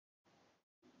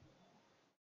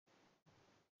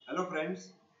Hello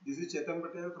friends, this is Chetan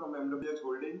Patel from MWH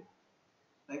Holding.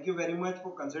 Thank you very much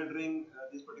for considering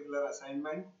this particular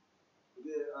assignment.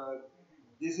 Okay,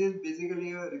 this is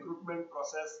basically a recruitment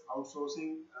process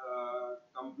outsourcing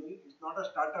company. It's not a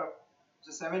startup,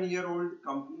 it's a 7-year-old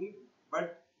company,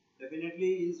 but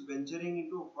definitely is venturing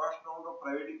into first round of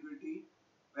private equity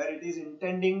where it is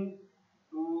intending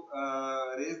to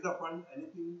raise the fund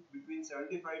anything between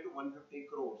 75 to 150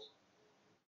 crores.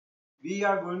 We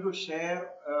are going to share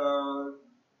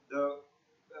the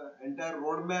entire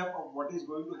roadmap of what is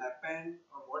going to happen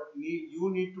or what you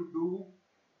need to do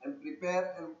and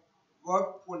prepare and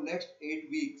work for next 8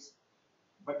 weeks.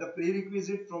 But the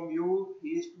prerequisite from you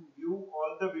is to view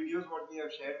all the videos what we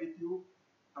have shared with you.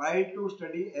 Try to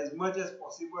study as much as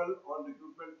possible on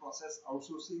recruitment process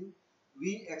outsourcing.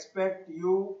 We expect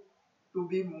you to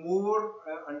be more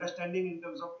understanding in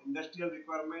terms of industrial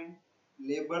requirement,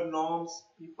 labor norms,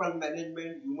 people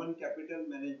management, human capital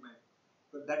management.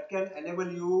 So that can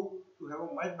enable you to have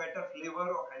a much better flavor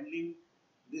of handling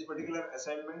this particular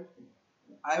assignment.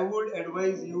 I would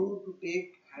advise you to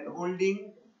take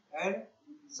hand-holding and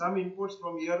some inputs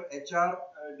from your HR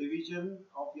division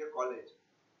of your college.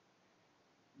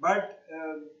 But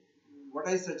what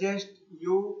I suggest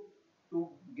you to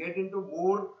get into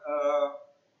more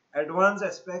advanced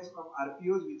aspects of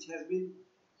RPOs, which has been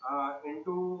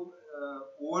into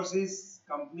overseas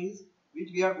companies, which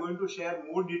we are going to share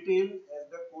more detail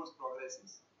as the course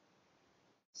progresses.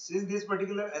 Since this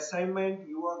particular assignment,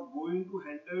 you are going to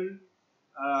handle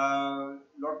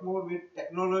lot more with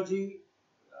technology,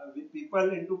 with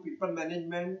people into people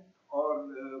management or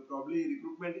probably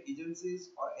recruitment agencies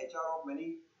or HR of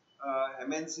many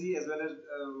MNC as well as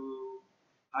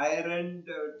higher end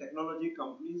technology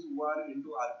companies who are into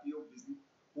RPO business,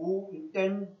 who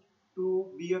intend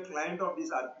to be a client of this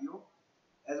RPO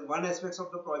as one aspect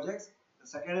of the projects. The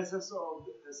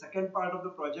second part of the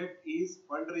project is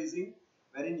fundraising,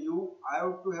 wherein you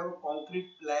have to have a concrete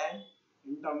plan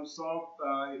in terms of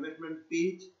investment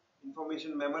pitch,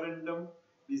 information memorandum,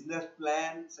 business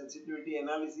plan, sensitivity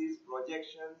analysis,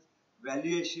 projections,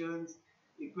 valuations,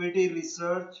 equity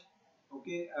research,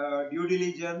 okay, due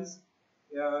diligence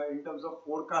in terms of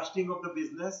forecasting of the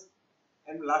business,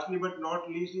 and lastly but not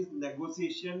least is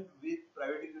negotiation with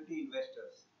private equity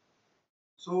investors.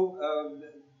 So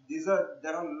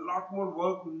there are a lot more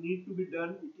work need to be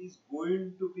done. It is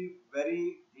going to be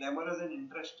very glamorous and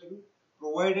interesting,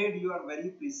 provided you are very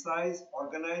precise,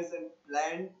 organized and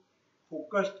planned,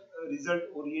 focused,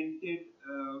 result-oriented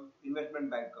investment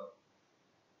banker.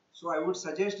 So I would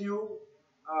suggest you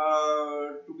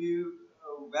to be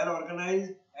well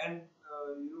organized and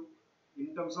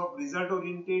in terms of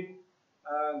result-oriented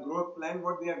growth plan,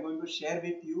 what we are going to share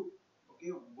with you.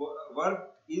 Okay, work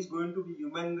is going to be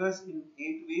humongous in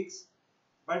 8 weeks,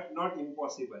 but not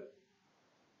impossible.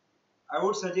 I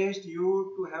would suggest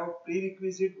you to have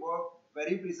prerequisite work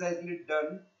very precisely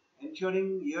done,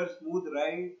 ensuring your smooth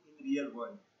ride in real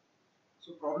world.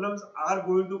 So problems are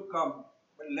going to come,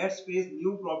 but let's face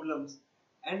new problems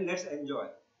and let's enjoy.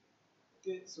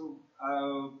 Okay, so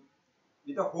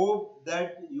with a hope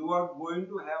that you are going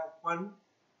to have fun,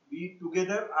 we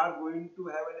together are going to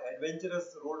have an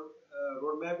adventurous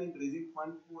roadmap in raising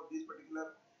funds for this particular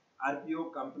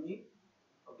RPO company.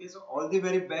 Okay, so all the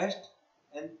very best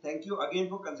and thank you again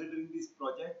for considering this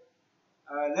project.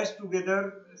 Let's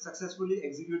together successfully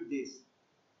execute this.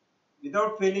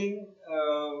 Without failing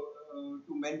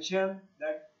to mention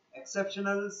that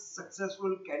exceptional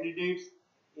successful candidates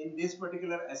in this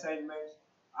particular assignment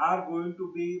are going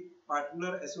to be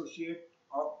partner associate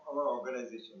of our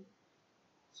organization.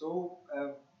 So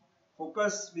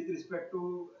focus with respect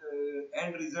to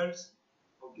end results.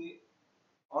 Okay,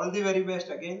 all the very best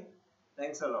again.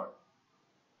 Thanks a lot.